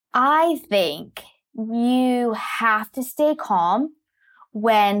I think you have to stay calm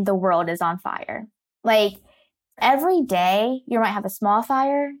when the world is on fire. Like every day, you might have a small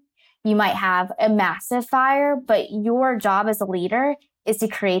fire, you might have a massive fire, but your job as a leader is to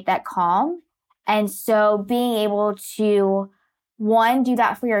create that calm. And so being able to, one, do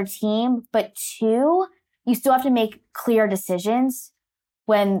that for your team, but two, you still have to make clear decisions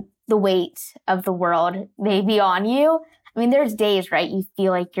when the weight of the world may be on you. I mean, there's days, right? You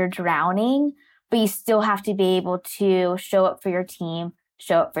feel like you're drowning, but you still have to be able to show up for your team,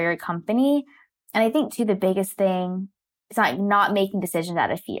 show up for your company. And I think too, the biggest thing is not making decisions out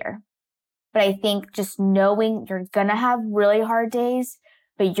of fear. But I think just knowing you're going to have really hard days,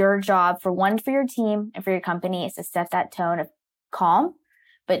 but your job for your team and for your company is to set that tone of calm.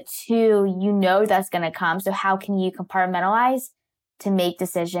 But two, that's going to come. So how can you compartmentalize to make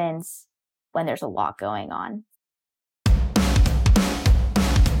decisions when there's a lot going on?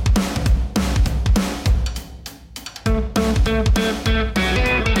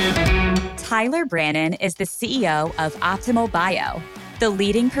 Tylar Brannon is the CEO of Optimal Bio, the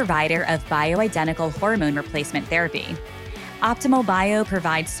leading provider of bioidentical hormone replacement therapy. Optimal Bio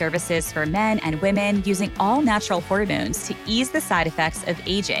provides services for men and women using all natural hormones to ease the side effects of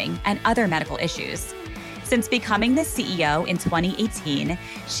aging and other medical issues. Since becoming the CEO in 2018,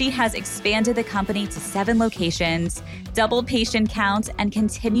 she has expanded the company to 7 locations, doubled patient count, and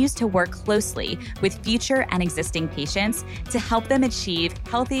continues to work closely with future and existing patients to help them achieve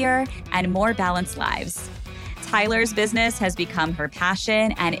healthier and more balanced lives. Tylar's business has become her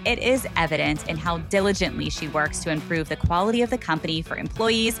passion, and it is evident in how diligently she works to improve the quality of the company for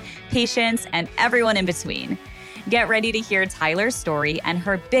employees, patients, and everyone in between. Get ready to hear Tylar's story and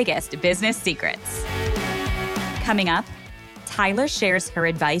her biggest business secrets. Coming up, Tylar shares her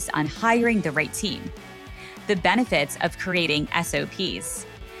advice on hiring the right team, the benefits of creating SOPs.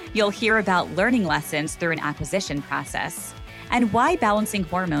 You'll hear about learning lessons through an acquisition process, and why balancing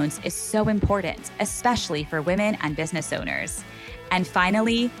hormones is so important, especially for women and business owners. And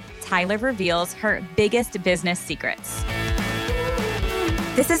finally, Tylar reveals her biggest business secrets.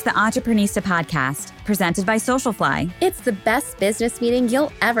 This is the Entreprenista podcast, presented by Socialfly. It's the best business meeting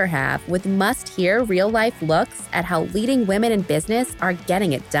you'll ever have, with must-hear real-life looks at how leading women in business are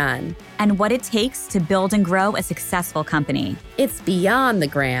getting it done. And what it takes to build and grow a successful company. It's beyond the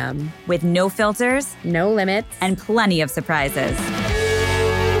gram. With no filters, no limits, and plenty of surprises.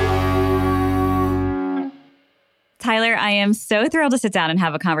 Tylar, I am so thrilled to sit down and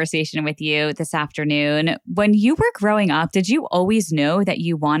have a conversation with you this afternoon. When you were growing up, did you always know that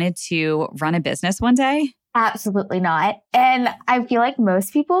you wanted to run a business one day? Absolutely not. And I feel like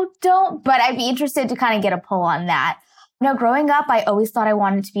most people don't, but I'd be interested to kind of get a pull on that. Growing up, I always thought I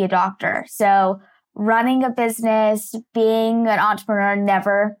wanted to be a doctor. So running a business, being an entrepreneur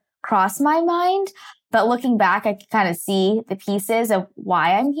never crossed my mind. But looking back, I can kind of see the pieces of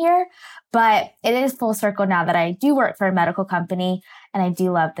why I'm here. But it is full circle now that I do work for a medical company and I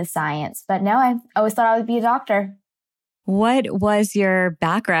do love the science. But no, I always thought I would be a doctor. What was your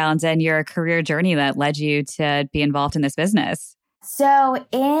background and your career journey that led you to be involved in this business? So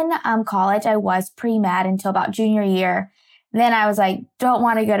in college, I was pre-med until about junior year. Then I was like, don't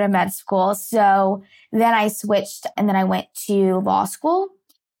want to go to med school. So then I switched and then I went to law school.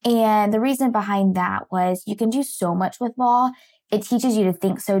 And the reason behind that was you can do so much with law. It teaches you to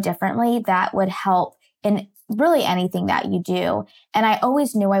think so differently that would help in really anything that you do. And I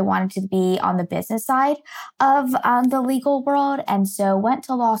always knew I wanted to be on the business side of the legal world. And so went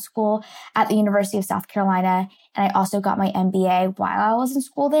to law school at the University of South Carolina. And I also got my MBA while I was in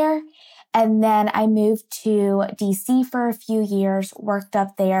school there. And then I moved to DC for a few years, worked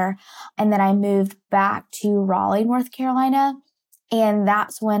up there. And then I moved back to Raleigh, North Carolina. And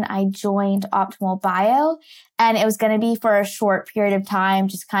that's when I joined Optimal Bio. And it was going to be for a short period of time,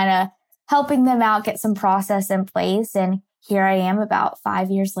 just kind of helping them out, get some process in place. And here I am about 5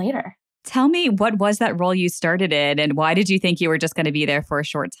 years later. Tell me, what was that role you started in, and why did you think you were just going to be there for a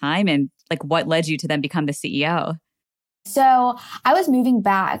short time? And what led you to then become the CEO? So I was moving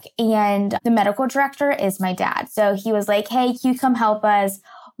back, and the medical director is my dad. So he was like, hey, can you come help us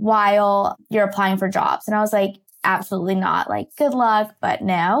while you're applying for jobs? And I was like, absolutely not. Good luck, but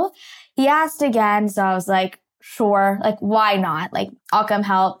no. He asked again. So I was like, sure. Why not? I'll come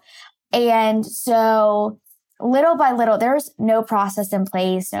help. And so little by little, there's no process in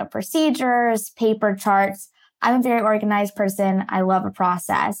place, no procedures, paper charts. I'm a very organized person. I love a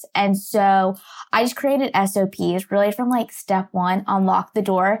process. And so I just created SOPs really from step 1, unlock the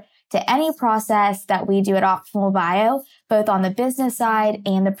door to any process that we do at Optimal Bio, both on the business side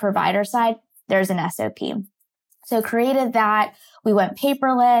and the provider side. There's an SOP. So created that. We went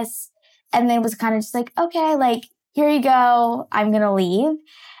paperless, and then it was kind of just like, okay, like, here you go. I'm going to leave.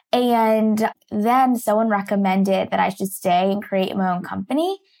 And then someone recommended that I should stay and create my own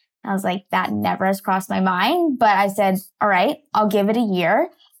company. I was like, that never has crossed my mind. But I said, all right, I'll give it a year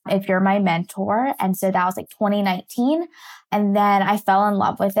if you're my mentor. And so that was like 2019. And then I fell in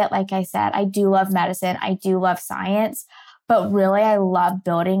love with it. Like I said, I do love medicine. I do love science. But really, I love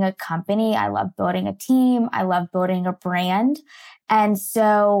building a company. I love building a team. I love building a brand. And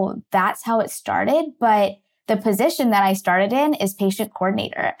so that's how it started. But the position that I started in is patient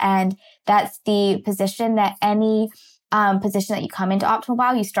coordinator. And that's the position that any position that you come into Optimal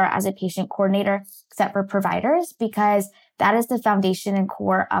Bio, you start as a patient coordinator, except for providers, because that is the foundation and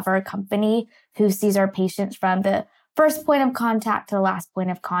core of our company, who sees our patients from the first point of contact to the last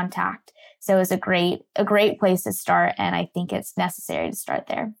point of contact. So it's a great place to start. And I think it's necessary to start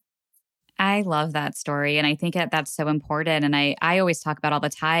there. I love that story. And I think that's so important. And I always talk about all the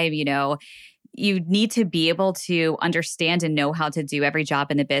time, you need to be able to understand and know how to do every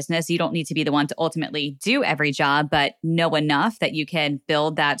job in the business. You don't need to be the one to ultimately do every job, but know enough that you can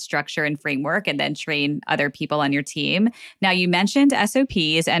build that structure and framework and then train other people on your team. Now, you mentioned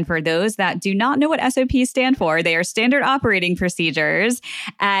SOPs. And for those that do not know what SOPs stand for, they are standard operating procedures.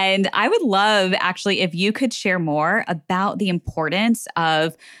 And I would love, actually, if you could share more about the importance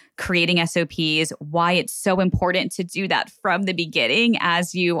of creating SOPs, why it's so important to do that from the beginning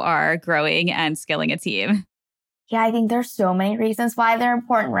as you are growing and scaling a team. Yeah, I think there's so many reasons why they're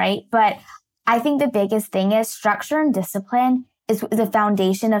important, right? But I think the biggest thing is structure and discipline is the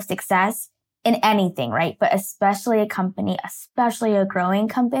foundation of success in anything, right? But especially a company, especially a growing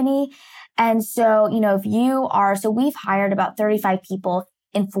company. And so, so we've hired about 35 people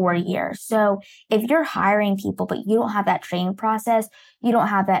in 4 years. So if you're hiring people, but you don't have that training process, you don't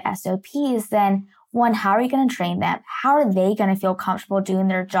have that SOPs, then one, how are you going to train them? How are they going to feel comfortable doing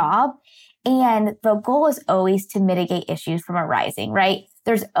their job? And the goal is always to mitigate issues from arising, right?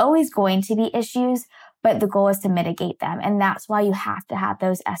 There's always going to be issues, but the goal is to mitigate them. And that's why you have to have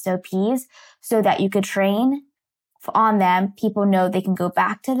those SOPs so that you could train on them. People know they can go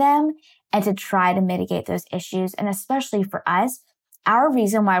back to them and to try to mitigate those issues. And especially for us, our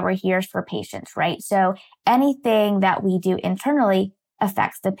reason why we're here is for patients, right? So anything that we do internally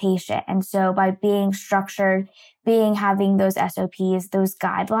affects the patient. And so by being structured, having those SOPs, those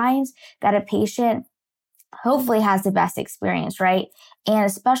guidelines, that a patient hopefully has the best experience, right? And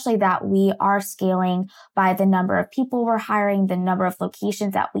especially that we are scaling by the number of people we're hiring, the number of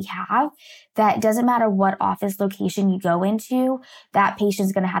locations that we have, that doesn't matter what office location you go into, that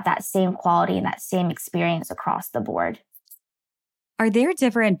patient's going to have that same quality and that same experience across the board. Are there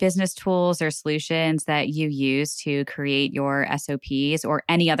different business tools or solutions that you use to create your SOPs or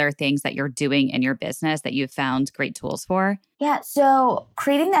any other things that you're doing in your business that you've found great tools for? Yeah, so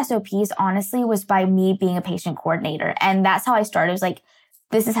creating the SOPs honestly was by me being a patient coordinator. And that's how I started. It was like,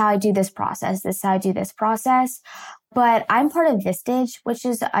 this is how I do this process. This is how I do this process. But I'm part of Vistage, which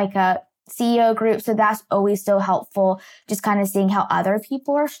is like a CEO group. So that's always so helpful, just kind of seeing how other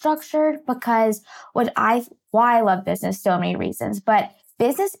people are structured, because why I love business, so many reasons, but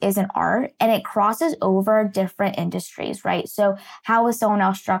business is an art and it crosses over different industries, right? So how is someone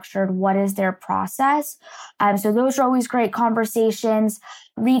else structured? What is their process? So those are always great conversations.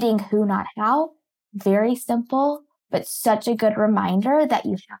 Reading Who Not How, very simple, but such a good reminder that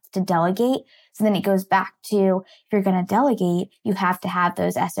you have to delegate. So then it goes back to, if you're going to delegate, you have to have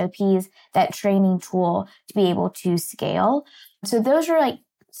those SOPs, that training tool to be able to scale. So those are like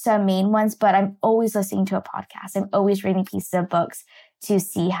some main ones, but I'm always listening to a podcast. I'm always reading pieces of books to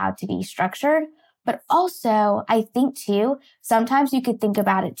see how to be structured. But also, I think too, sometimes you could think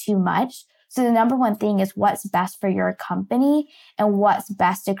about it too much. So the number one thing is what's best for your company and what's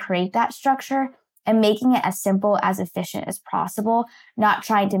best to create that structure, and making it as simple, as efficient as possible, not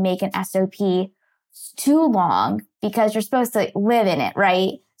trying to make an SOP too long because you're supposed to live in it,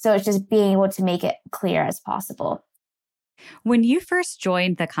 right? So it's just being able to make it clear as possible. When you first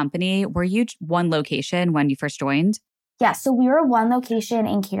joined the company, were you one location when you first joined? Yeah, so we were one location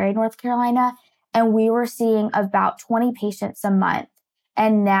in Cary, North Carolina, and we were seeing about 20 patients a month.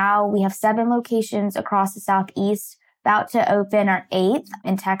 And now we have 7 locations across the Southeast, about to open our 8th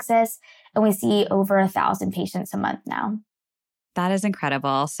in Texas, and we see over 1,000 patients a month now. That is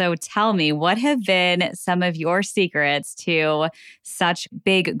incredible. So tell me, what have been some of your secrets to such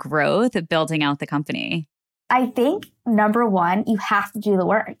big growth building out the company? I think number one, you have to do the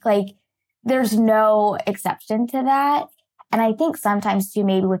work. Like, there's no exception to that. And I think sometimes too,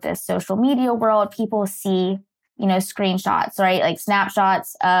 maybe with the social media world, people see, screenshots, right? Like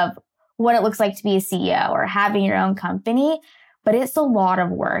snapshots of what it looks like to be a CEO or having your own company, but it's a lot of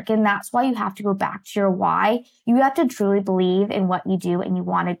work. And that's why you have to go back to your why. You have to truly believe in what you do and you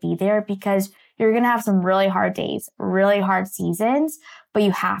want to be there, because you're going to have some really hard days, really hard seasons, but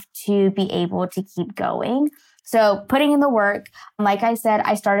you have to be able to keep going. So putting in the work, like I said,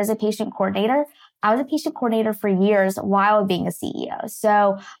 I started as a patient coordinator. I was a patient coordinator for years while being a CEO.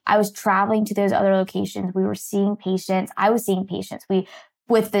 So I was traveling to those other locations. We were seeing patients. I was seeing patients.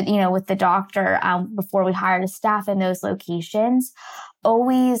 With the doctor before we hired a staff in those locations,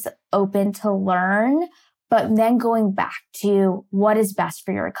 always open to learn, but then going back to what is best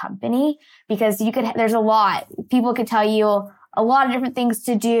for your company, because there's a lot. People could tell you a lot of different things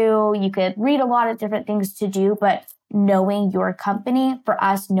to do. You could read a lot of different things to do, but knowing your company, for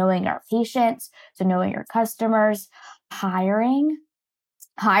us, knowing our patients, so knowing your customers, hiring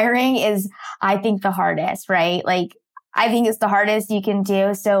is, I think, the hardest, right? Like, I think it's the hardest you can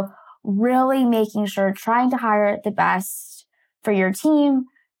do. So really making sure, trying to hire the best for your team,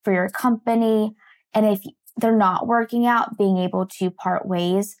 for your company. And if they're not working out, being able to part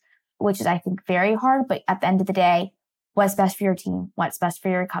ways, which is, I think, very hard. But at the end of the day, what's best for your team? What's best for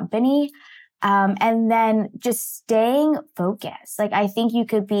your company? And then just staying focused. Like, I think you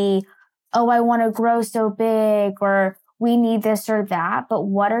could be, oh, I want to grow so big, or we need this or that. But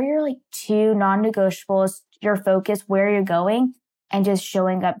what are your two non-negotiables, your focus, where you're going, and just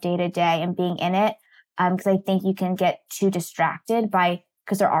showing up day to day and being in it? Because I think you can get too distracted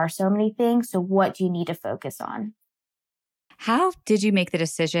because there are so many things. So what do you need to focus on? How did you make the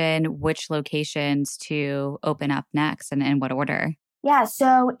decision which locations to open up next and in what order? Yeah,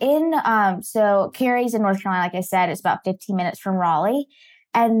 so Cary's in North Carolina, like I said, it's about 15 minutes from Raleigh.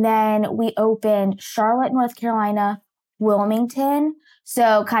 And then we opened Charlotte, North Carolina, Wilmington.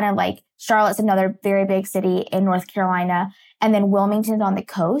 So kind of like Charlotte's another very big city in North Carolina. And then Wilmington's on the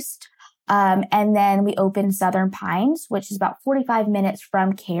coast. And then we opened Southern Pines, which is about 45 minutes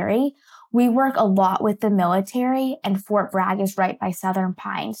from Cary. We work a lot with the military, and Fort Bragg is right by Southern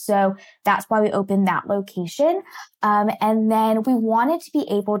Pines. So that's why we opened that location. And then we wanted to be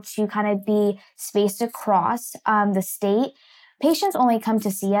able to kind of be spaced across the state. Patients only come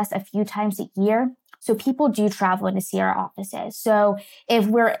to see us a few times a year. So people do travel in to see our offices. So if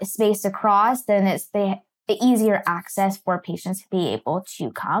we're spaced across, then it's the easier access for patients to be able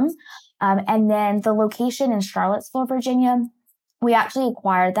to come. And then the location in Charlottesville, Virginia, we actually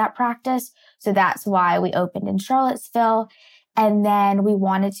acquired that practice. So that's why we opened in Charlottesville. And then we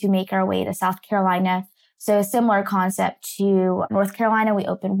wanted to make our way to South Carolina. So a similar concept to North Carolina, we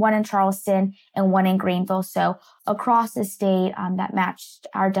opened one in Charleston and one in Greenville. So across the state, that matched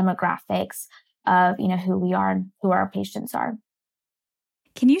our demographics of, who we are and who our patients are.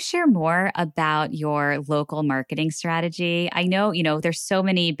 Can you share more about your local marketing strategy? I know, there's so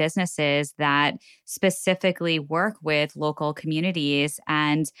many businesses that specifically work with local communities,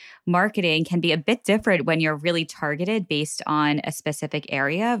 and marketing can be a bit different when you're really targeted based on a specific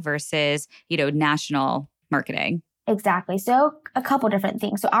area versus, national marketing. Exactly. So a couple different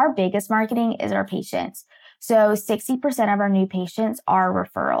things. So our biggest marketing is our patients. So 60% of our new patients are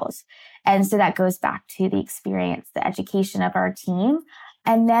referrals. And so that goes back to the experience, the education of our team.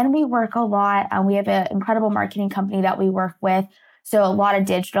 And then we work a lot. We have an incredible marketing company that we work with. So a lot of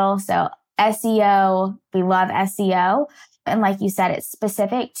digital. So SEO, we love SEO. And like you said, it's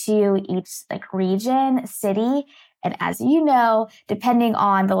specific to each region, city. And as you know, depending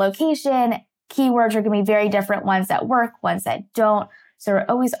on the location, keywords are going to be very different, ones that work, ones that don't. So we're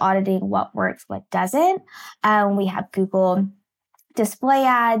always auditing what works, what doesn't. We have Google display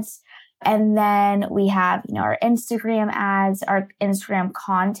ads. And then we have, our Instagram ads, our Instagram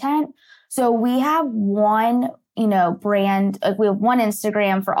content. So we have one, brand, we have one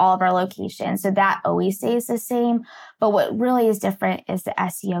Instagram for all of our locations. So that always stays the same. But what really is different is the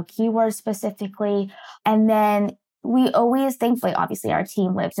SEO keywords specifically. And then we always, thankfully, obviously our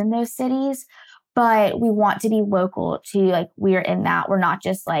team lives in those cities, but we want to be local to we're in that. We're not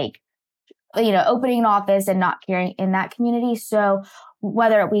just opening an office and not caring in that community. So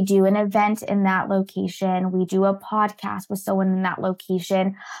whether we do an event in that location, we do a podcast with someone in that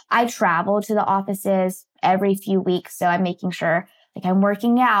location. I travel to the offices every few weeks. So I'm making sure I'm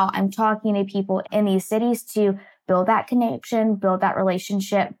working out, I'm talking to people in these cities to build that connection, build that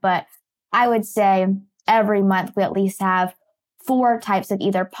relationship. But I would say every month we at least have 4 types of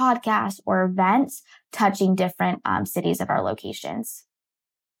either podcasts or events touching different cities of our locations.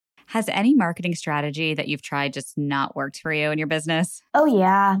 Has any marketing strategy that you've tried just not worked for you in your business? Oh,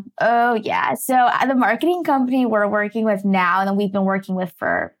 yeah. So the marketing company we're working with now, and we've been working with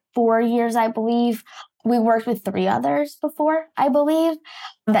for 4 years, I believe, We worked with 3 others before, I believe,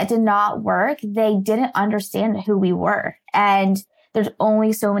 that did not work. They didn't understand who we were. And there's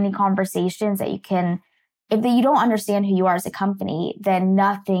only so many conversations that you can, if you don't understand who you are as a company, then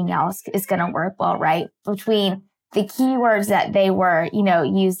nothing else is going to work well, right? Between the keywords that they were,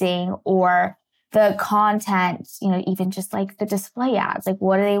 using, or the content, even just like the display ads, like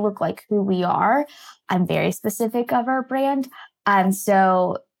what do they look like, who we are. I'm very specific of our brand. And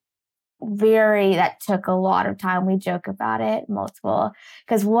so that took a lot of time. We joke about it multiple,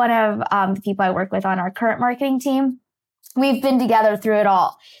 because one of the people I work with on our current marketing team, we've been together through it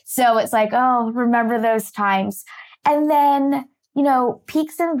all. So it's like, oh, remember those times. And then,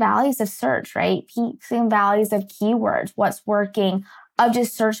 peaks and valleys of search, right? Peaks and valleys of keywords, what's working, of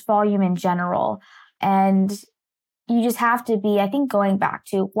just search volume in general. And you just have to be, I think, going back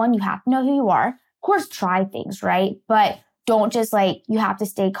to one, you have to know who you are. Of course, try things, right? But don't just you have to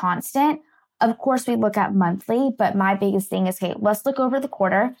stay constant. Of course, we look at monthly, but my biggest thing is, hey, let's look over the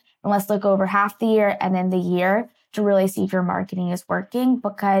quarter and let's look over half the year and then the year to really see if your marketing is working,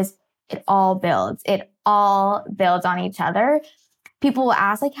 because it all builds. It all builds on each other. People will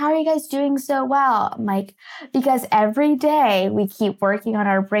ask, how are you guys doing so well? I'm like, because every day we keep working on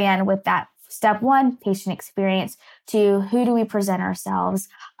our brand with that step 1, patient experience, to who do we present ourselves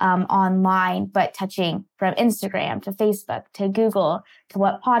online, but touching from Instagram to Facebook to Google to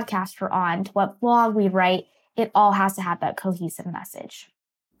what podcast we're on to what blog we write. It all has to have that cohesive message.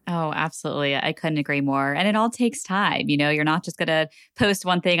 Oh, absolutely. I couldn't agree more. And it all takes time. You're not just going to post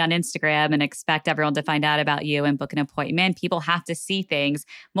one thing on Instagram and expect everyone to find out about you and book an appointment. People have to see things,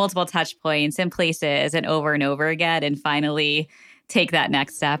 multiple touch points and places and over again, and finally take that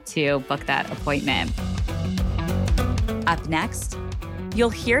next step to book that appointment. Up next, you'll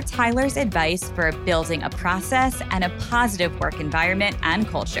hear Tylar's advice for building a process and a positive work environment and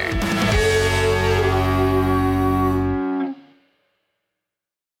culture.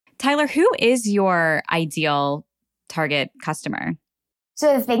 Tylar, who is your ideal target customer?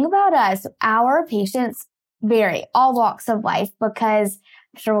 So the thing about us, our patients vary, all walks of life, because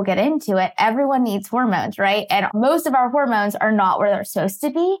I'm sure we'll get into it. Everyone needs hormones, right? And most of our hormones are not where they're supposed to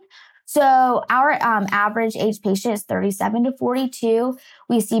be. So our average age patient is 37 to 42.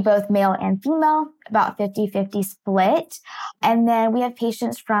 We see both male and female, about 50-50 split. And then we have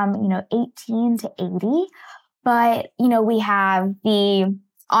patients from, 18 to 80. But, we have the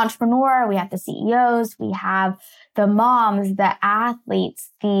entrepreneur, we have the CEOs, we have the moms, the athletes,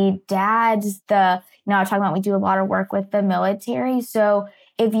 the dads, I'm talking about, we do a lot of work with the military. So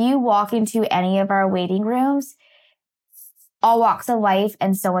if you walk into any of our waiting rooms, all walks of life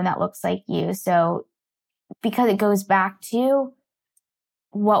and someone that looks like you. So because it goes back to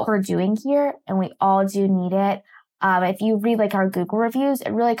what we're doing here, and we all do need it. If you read our Google reviews,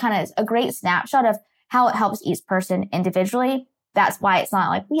 it really kind of is a great snapshot of how it helps each person individually. That's why it's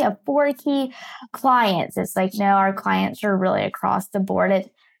not we have 4 key clients. It's no, our clients are really across the board.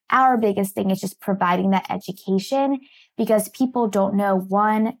 Our biggest thing is just providing that education, because people don't know,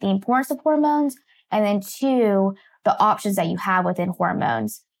 1, the importance of hormones, and then 2, the options that you have within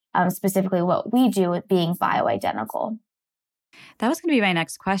hormones, specifically what we do with being bioidentical. That was going to be my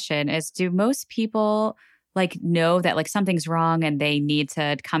next question is, do most people know that something's wrong and they need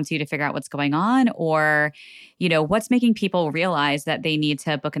to come to you to figure out what's going on? Or, what's making people realize that they need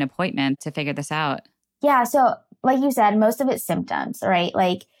to book an appointment to figure this out? Yeah. So like you said, most of it's symptoms, right?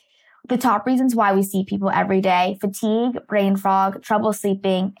 The top reasons why we see people every day: fatigue, brain fog, trouble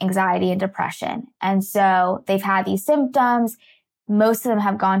sleeping, anxiety, and depression. And so they've had these symptoms. Most of them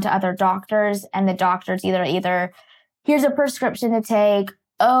have gone to other doctors, and the doctors either here's a prescription to take.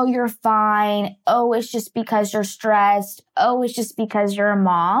 Oh, you're fine. Oh, it's just because you're stressed. Oh, it's just because you're a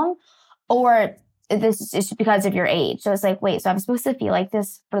mom. Or this is just because of your age. So it's wait, so I'm supposed to feel like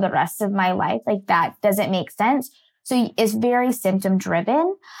this for the rest of my life? That doesn't make sense. So it's very symptom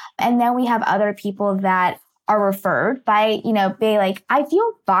driven. And then we have other people that are referred by, they I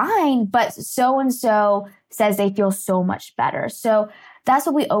feel fine, but so-and-so says they feel so much better. So that's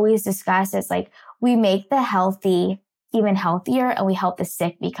what we always discuss. Is we make the healthy even healthier, and we help the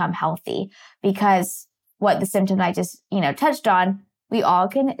sick become healthy, because what the symptoms I just, touched on, we all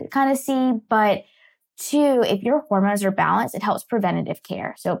can kind of see. But 2, if your hormones are balanced, it helps preventative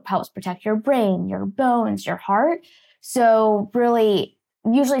care. So it helps protect your brain, your bones, your heart. So really,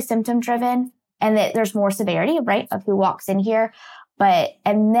 usually symptom driven, and that there's more severity, right, of who walks in here.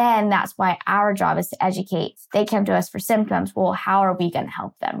 And then that's why our job is to educate. They come to us for symptoms. Well, how are we going to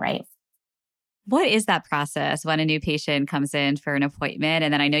help them, right? What is that process when a new patient comes in for an appointment?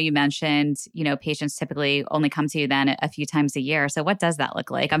 And then I know you mentioned, patients typically only come to you then a few times a year. So what does that look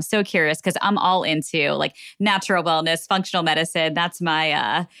like? I'm so curious because I'm all into like natural wellness, functional medicine. That's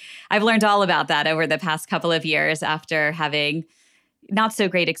I've learned all about that over the past couple of years after having not so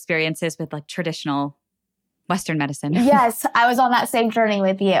great experiences with like traditional Western medicine. Yes, I was on that same journey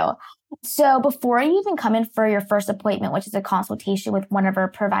with you. So before you even come in for your first appointment, which is a consultation with one of our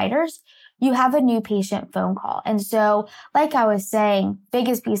providers, you have a new patient phone call. And so, like I was saying,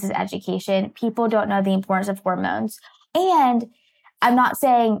 biggest piece is education. People don't know the importance of hormones. And I'm not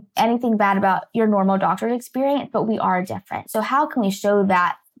saying anything bad about your normal doctor's experience, but we are different. So how can we show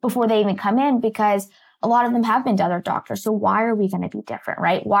that before they even come in? Because a lot of them have been to other doctors. So why are we going to be different,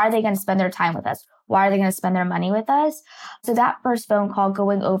 right? Why are they going to spend their time with us? Why are they going to spend their money with us? So that first phone call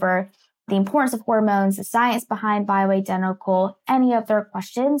going over the importance of hormones, the science behind bioidentical, any of their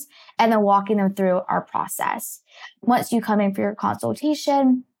questions, and then walking them through our process. Once you come in for your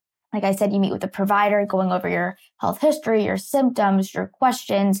consultation, like I said, you meet with the provider, going over your health history, your symptoms, your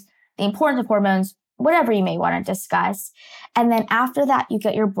questions, the importance of hormones, whatever you may want to discuss. And then after that, you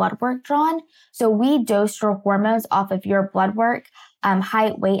get your blood work drawn. So we dose your hormones off of your blood work,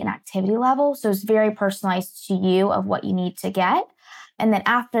 height, weight, and activity level. So it's very personalized to you of what you need to get. And then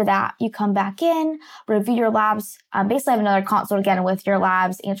after that, you come back in, review your labs, basically have another consult again with your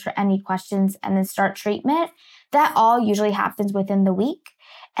labs, answer any questions, and then start treatment. That all usually happens within the week.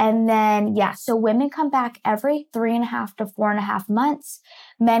 And then, so women come back every 3.5 to 4.5 months.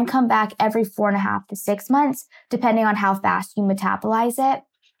 Men come back every 4.5 to 6 months, depending on how fast you metabolize it.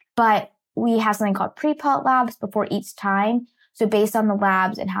 But we have something called pre-pellet labs before each time. So based on the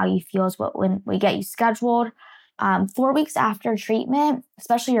labs and how you feel is when we get you scheduled. 4 weeks after treatment,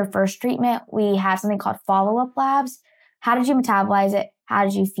 especially your first treatment, we have something called follow-up labs. How did you metabolize it? How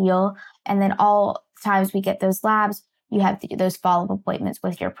did you feel? And then all times we get those labs, you have to do those follow-up appointments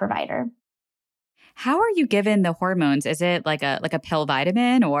with your provider. How are you given the hormones? Is it like a pill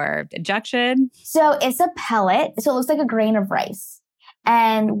vitamin or injection? So it's a pellet. So it looks like a grain of rice.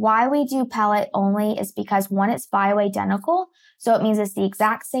 And why we do pellet only is because one, it's bioidentical. So it means it's the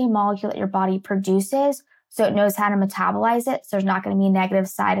exact same molecule that your body produces. So it knows how to metabolize it. So there's not going to be a negative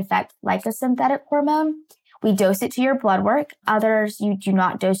side effect like a synthetic hormone. We dose it to your blood work. Others, you do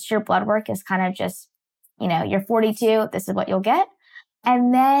not dose to your blood work. It's kind of just, you're 42. This is what you'll get.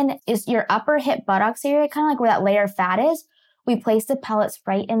 And then is your upper hip buttocks area, kind of like where that layer of fat is. We place the pellets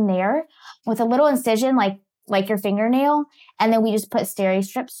right in there with a little incision, like your fingernail. And then we just put steri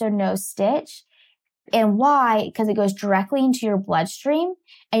strips, so no stitch. And why? Because it goes directly into your bloodstream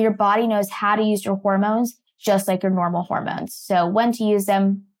and your body knows how to use your hormones just like your normal hormones. So when to use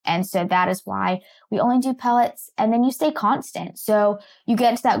them. And so that is why we only do pellets, and then you stay constant. So you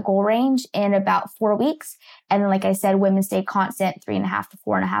get into that goal range in about 4 weeks. And then, like I said, women stay constant 3.5 to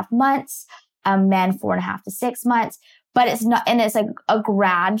 4.5 months, men 4.5 to 6 months. But it's not, and it's like a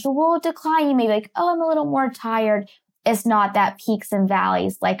gradual decline. You may be like, oh, I'm a little more tired. It's not that peaks and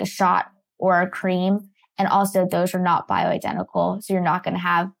valleys like a shot or a cream. And also those are not bioidentical. So you're not going to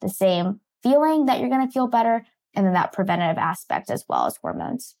have the same feeling that you're going to feel better. And then that preventative aspect as well as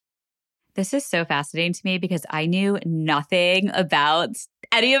hormones. This is so fascinating to me because I knew nothing about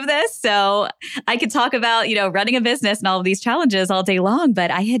any of this. So I could talk about, running a business and all of these challenges all day long, but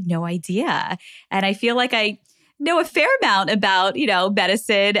I had no idea. And I feel like I know a fair amount about,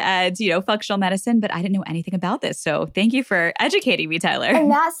 medicine and, functional medicine, but I didn't know anything about this. So thank you for educating me, Tyler. And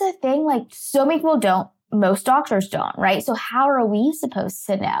that's the thing, like so many people don't, most doctors don't, right? So how are we supposed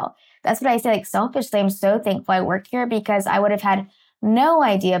to know? That's what I say, like selfishly, I'm so thankful I work here because I would have had no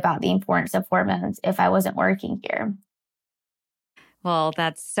idea about the importance of hormones if I wasn't working here. Well,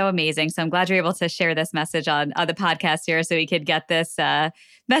 that's so amazing. So I'm glad you're able to share this message on the podcast here so we could get this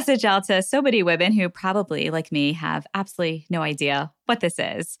message out to so many women who probably, like me, have absolutely no idea what this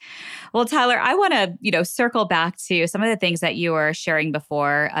is. Well, Tyler, I want to, circle back to some of the things that you were sharing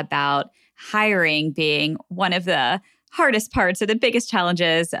before about hiring being one of the hardest parts or the biggest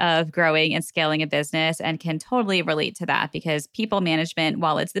challenges of growing and scaling a business, and can totally relate to that because people management,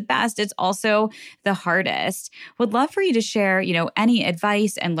 while it's the best, it's also the hardest. Would love for you to share, any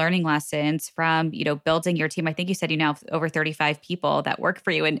advice and learning lessons from, building your team. I think you said you now have over 35 people that work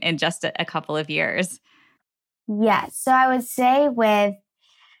for you in just a couple of years. Yes. So I would say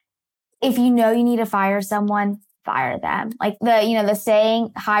if you know you need to fire someone, fire them. Like the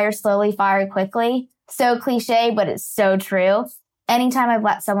saying, hire slowly, fire quickly. So cliche, but it's so true. Anytime I've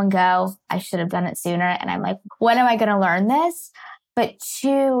let someone go, I should have done it sooner. And I'm like, when am I going to learn this? But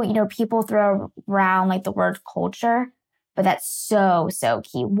two, people throw around like the word culture. but that's so, so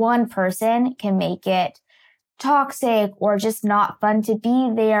key. One person can make it toxic or just not fun to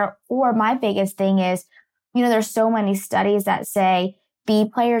be there. Or my biggest thing is, there's so many studies that say B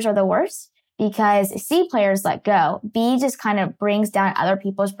players are the worst because C players let go. B just kind of brings down other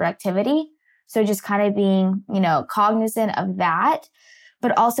people's productivity. So just kind of being, cognizant of that.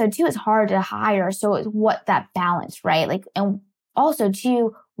 But also too, it's hard to hire. So it's what that balance, right? Like, and also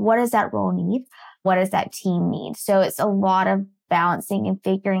too, what does that role need? What does that team need? So it's a lot of balancing and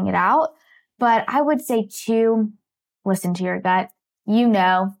figuring it out. But I would say too, listen to your gut. You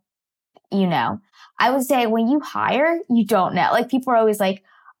know. I would say when you hire, you don't know. Like people are always like,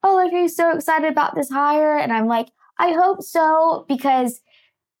 oh, like, are you so excited about this hire? And I'm like, I hope so, because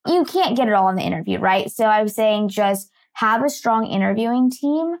you can't get it all in the interview, right? So I was saying just have a strong interviewing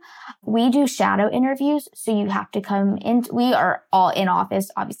team. We do shadow interviews. So you have to come in. We are all in office.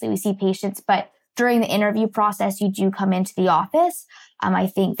 Obviously, we see patients, but during the interview process, you do come into the office. I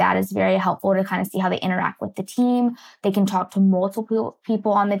think that is very helpful to kind of see how they interact with the team. They can talk to multiple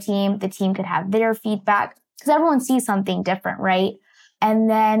people on the team. The team could have their feedback because everyone sees something different, right? And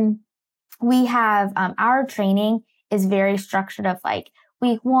then we have our training is very structured of like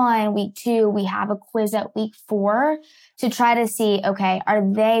week 1, week 2, we have a quiz at week 4 to try to see, okay,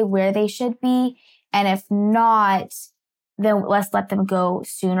 are they where they should be? And if not, then let's let them go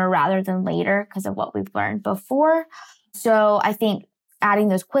sooner rather than later because of what we've learned before. So I think adding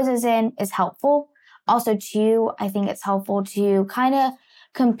those quizzes in is helpful. Also, too, I think it's helpful to kind of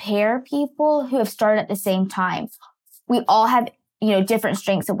compare people who have started at the same time. We all have, different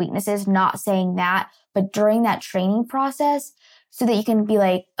strengths and weaknesses, not saying that, but during that training process, so that you can be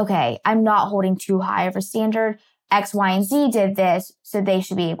like, okay, I'm not holding too high of a standard. X, Y, and Z did this, so they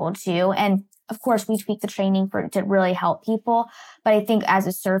should be able to. And of course, we tweak the training to really help people. But I think as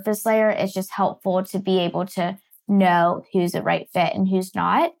a surface layer, it's just helpful to be able to know who's the right fit and who's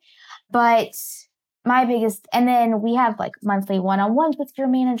not. But and then we have like monthly one-on-ones with your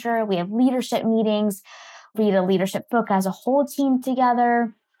manager. We have leadership meetings, read a leadership book as a whole team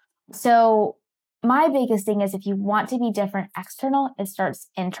together. So my biggest thing is if you want to be different external, it starts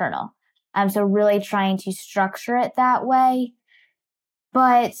internal. So really trying to structure it that way.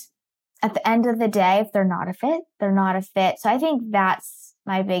 But at the end of the day, if they're not a fit, they're not a fit. So I think that's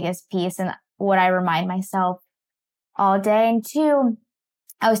my biggest piece and what I remind myself all day. And 2,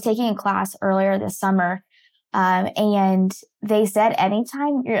 I was taking a class earlier this summer, and they said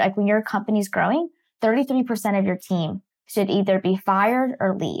anytime when your company's growing, 33% of your team should either be fired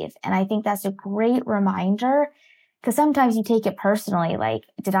or leave. And I think that's a great reminder because sometimes you take it personally, like,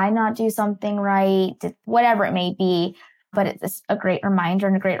 did I not do something right? Whatever it may be. But it's a great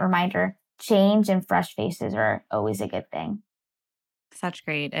reminder, change and fresh faces are always a good thing. Such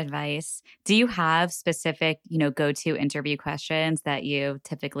great advice. Do you have specific, go-to interview questions that you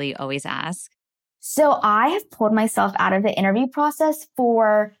typically always ask? So I have pulled myself out of the interview process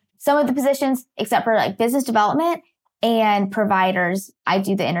for some of the positions, except for like business development and providers. I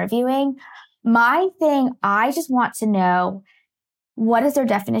do the interviewing. My thing, I just want to know, what is their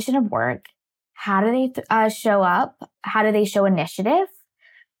definition of work? How do they show up? How do they show initiative?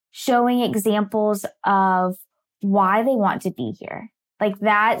 Showing examples of why they want to be here. Like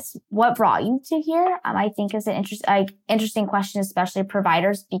that's what brought you to here. I think is an interesting question, especially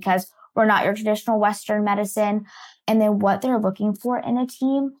providers, because we're not your traditional Western medicine. And then what they're looking for in a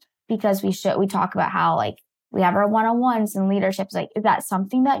team, because we talk about how like we have our one-on-ones and leaderships. Like, is that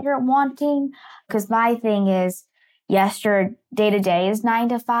something that you're wanting? Because my thing is, yes, your day-to-day is 9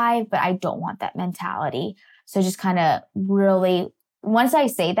 to 5, but I don't want that mentality. So just kind of really, once I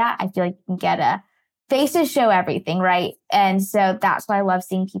say that, I feel like you can get faces show everything, right? And so that's why I love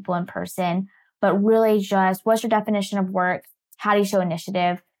seeing people in person. But really just, what's your definition of work? How do you show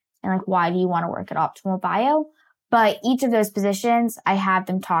initiative? And like, why do you want to work at Optimal Bio? But each of those positions, I have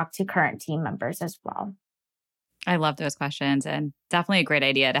them talk to current team members as well. I love those questions, and definitely a great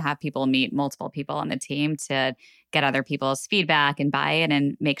idea to have people meet multiple people on the team to get other people's feedback and buy-in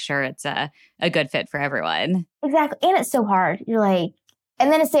and make sure it's a good fit for everyone. Exactly. And it's so hard. You're like,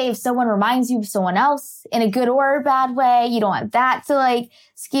 and then to say if someone reminds you of someone else in a good or bad way, you don't want that to like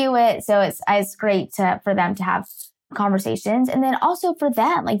skew it. So it's great for them to have conversations. And then also for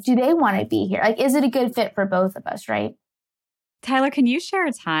them, like, do they want to be here? Like, is it a good fit for both of us, right? Tyler, can you share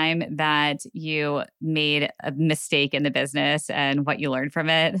a time that you made a mistake in the business and what you learned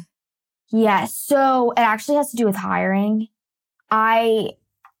from it? Yes. So it actually has to do with hiring. I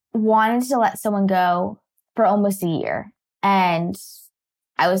wanted to let someone go for almost a year. And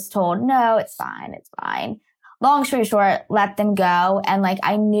I was told, no, it's fine. It's fine. Long story short, let them go. And like,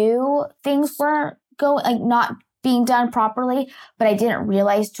 I knew things weren't going, like not being done properly, but I didn't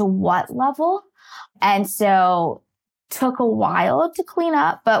realize to what level. And so took a while to clean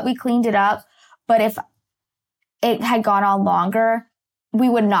up, but we cleaned it up. But if it had gone on longer, we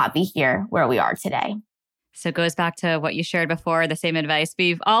would not be here where we are today. So it goes back to what you shared before, the same advice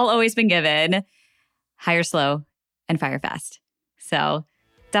we've all always been given: hire slow and fire fast. So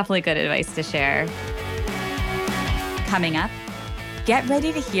definitely good advice to share. Coming up, get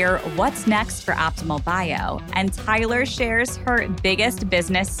ready to hear what's next for Optimal Bio, and Tylar shares her biggest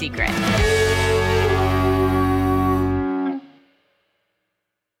business secret.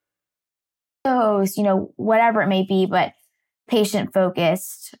 Those, whatever it may be, but patient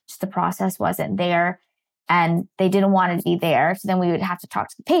focused, just the process wasn't there and they didn't want it to be there. So then we would have to talk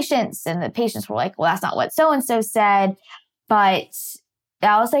to the patients, and the patients were like, well, that's not what so-and-so said. But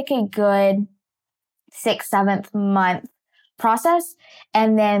that was like a good 6th, 7th month process.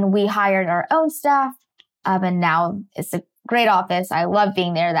 And then we hired our own staff. And now it's a great office. I love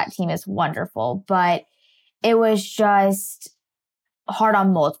being there. That team is wonderful. But it was just hard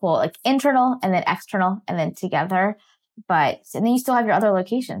on multiple, like internal and then external and then together. And then you still have your other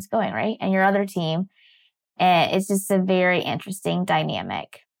locations going, right? And your other team. And it's just a very interesting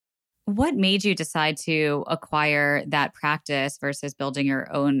dynamic. What made you decide to acquire that practice versus building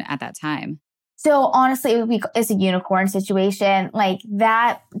your own at that time? So honestly, it's a unicorn situation. Like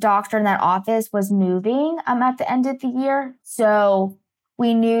that doctor in that office was moving at the end of the year. So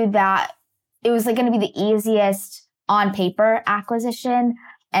we knew that it was like going to be the easiest on paper acquisition.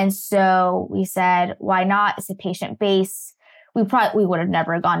 And so we said, why not? It's a patient base. We would have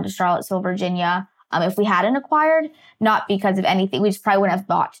never gone to Charlottesville, Virginia, if we hadn't acquired, not because of anything. We just probably wouldn't have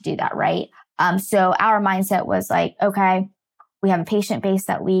thought to do that, right? So our mindset was like, okay, we have a patient base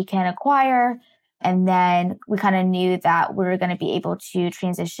that we can acquire. And then we kind of knew that we were going to be able to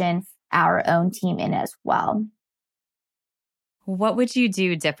transition our own team in as well. What would you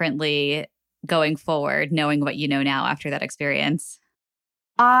do differently going forward, knowing what you know now after that experience?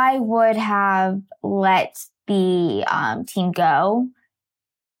 I would have let the team go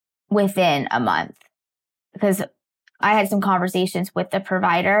within a month, because I had some conversations with the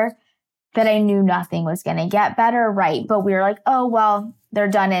provider that I knew nothing was going to get better, right? But we were like, oh, well, they're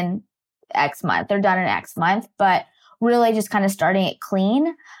done in X month. They're done in X month, but really just kind of starting it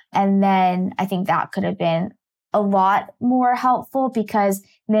clean. And then I think that could have been a lot more helpful, because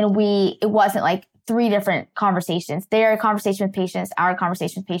then it wasn't like 3 different conversations. Their conversation with patients, our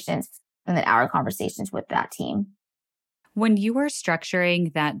conversation with patients, and then our conversations with that team. When you were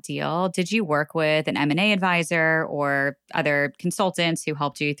structuring that deal, did you work with an M&A advisor or other consultants who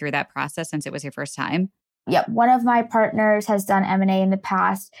helped you through that process since it was your first time? Yep. One of my partners has done M&A in the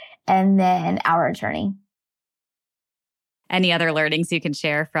past, and then our attorney. Any other learnings you can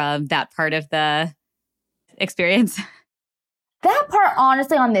share from that part of the experience? That part,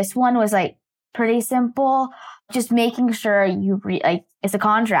 honestly, on this one was like pretty simple. Just making sure you read, like, it's a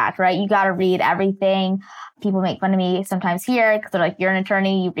contract, right? You got to read everything. People make fun of me sometimes here because they're like, you're an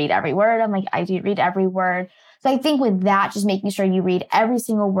attorney, you read every word. I'm like, I do read every word. So I think with that, just making sure you read every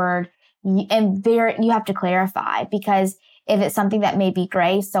single word, and you have to clarify, because if it's something that may be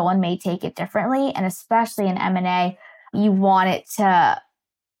gray, someone may take it differently. And especially in M&A, you want it to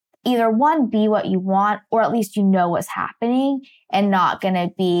either one, be what you want, or at least you know what's happening and not going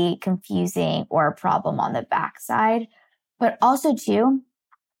to be confusing or a problem on the backside. But also too,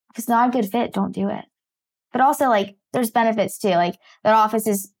 if it's not a good fit, don't do it. But also, like, there's benefits too. Like, that office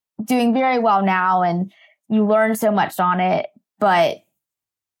is doing very well now and you learn so much on it, but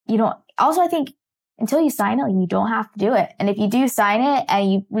you don't, also I think until you sign it, you don't have to do it. And if you do sign it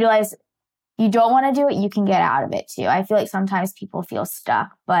and you realize you don't want to do it, you can get out of it too. I feel like sometimes people feel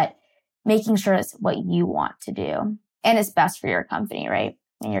stuck, but making sure it's what you want to do and it's best for your company, right?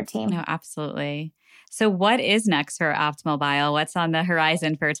 And your team. No, absolutely. So what is next for Optimal Bio? What's on the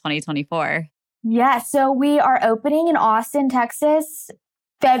horizon for 2024? Yeah, so we are opening in Austin, Texas,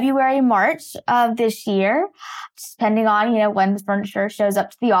 February, March of this year, depending on, when the furniture shows up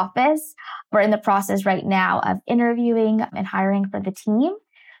to the office. We're in the process right now of interviewing and hiring for the team.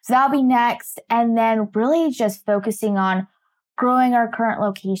 So that'll be next. And then really just focusing on growing our current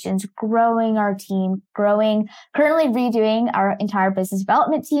locations, growing our team, currently redoing our entire business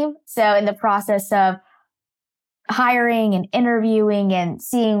development team. So in the process of hiring and interviewing and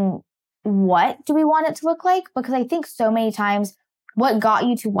seeing what do we want it to look like? Because I think so many times what got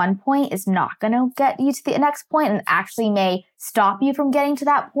you to one point is not going to get you to the next point and actually may stop you from getting to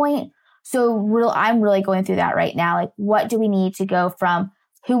that point. So I'm really going through that right now. Like, what do we need to go from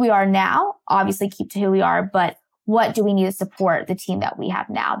who we are now? Obviously keep to who we are, but what do we need to support the team that we have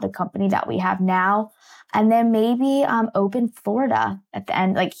now, the company that we have now? And then maybe open Florida at the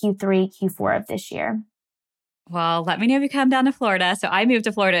end, like Q3, Q4 of this year. Well, let me know if you come down to Florida. So I moved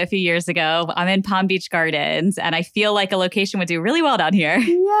to Florida a few years ago. I'm in Palm Beach Gardens, and I feel like a location would do really well down here.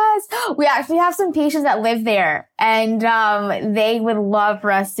 Yes. We actually have some patients that live there, and they would love for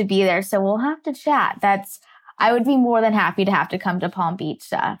us to be there. So we'll have to chat. I would be more than happy to have to come to Palm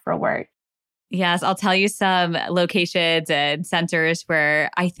Beach for work. Yes, I'll tell you some locations and centers where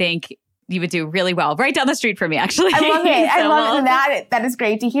I think you would do really well. Right down the street from me, actually. I love it. I love it. That is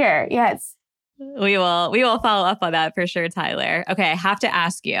great to hear. Yes. We will follow up on that for sure, Tyler. Okay, I have to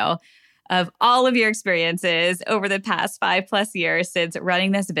ask you, of all of your experiences over the past 5+ years since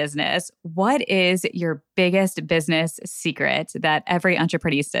running this business, what is your biggest business secret that every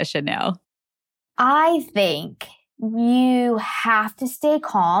entrepreneurista should know? I think you have to stay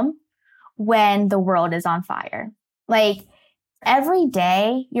calm when the world is on fire. Like every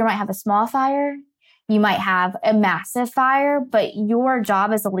day, you might have a small fire, you might have a massive fire, but your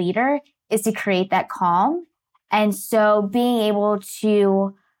job as a leader is to create that calm. And so being able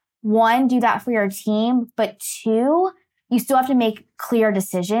to, one, do that for your team, but two, you still have to make clear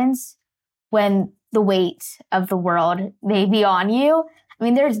decisions when the weight of the world may be on you. I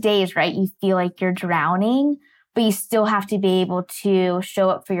mean, there's days, right? You feel like you're drowning, but you still have to be able to show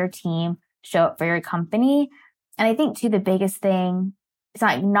up for your team, show up for your company. And I think too, the biggest thing is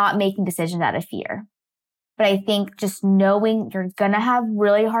not making decisions out of fear. But I think just knowing you're going to have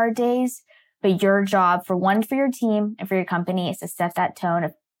really hard days, but your job for your team and for your company is to set that tone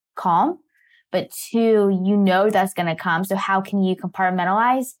of calm. But two, that's going to come. So how can you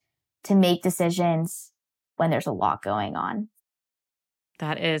compartmentalize to make decisions when there's a lot going on?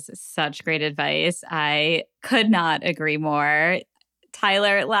 That is such great advice. I could not agree more.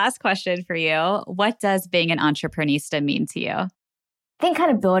 Tyler, last question for you. What does being an entrepreneurista mean to you? I think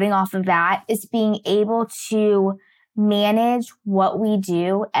kind of building off of that is being able to manage what we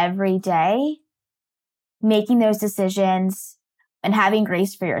do every day, making those decisions and having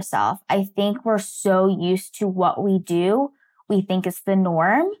grace for yourself. I think we're so used to what we do. We think it's the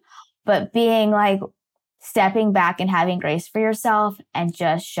norm, but being stepping back and having grace for yourself and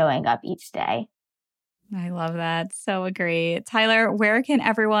just showing up each day. I love that. So agree. Tyler, where can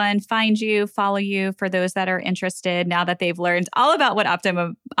everyone find you, follow you for those that are interested now that they've learned all about what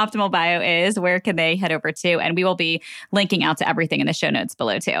Optimal Bio is? Where can they head over to? And we will be linking out to everything in the show notes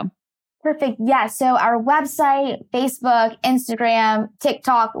below too. Perfect. Yeah. So our website, Facebook, Instagram,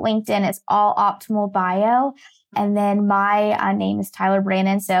 TikTok, LinkedIn is all Optimal Bio. And then my name is Tyler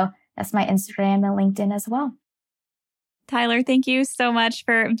Brannon. So that's my Instagram and LinkedIn as well. Tyler, thank you so much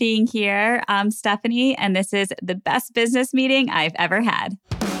for being here. I'm Stephanie, and this is the best business meeting I've ever had.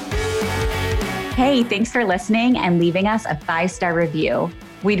 Hey, thanks for listening and leaving us a 5-star review.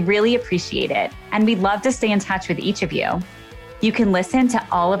 We'd really appreciate it, and we'd love to stay in touch with each of you. You can listen to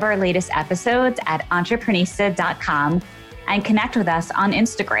all of our latest episodes at entreprenista.com and connect with us on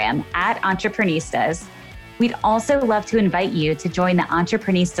Instagram at Entreprenistas. We'd also love to invite you to join the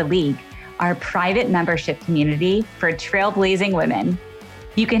Entreprenista League, our private membership community for trailblazing women.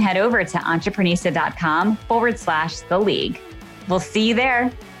 You can head over to entreprenista.com/the league. We'll see you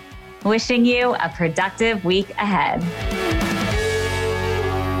there. Wishing you a productive week ahead.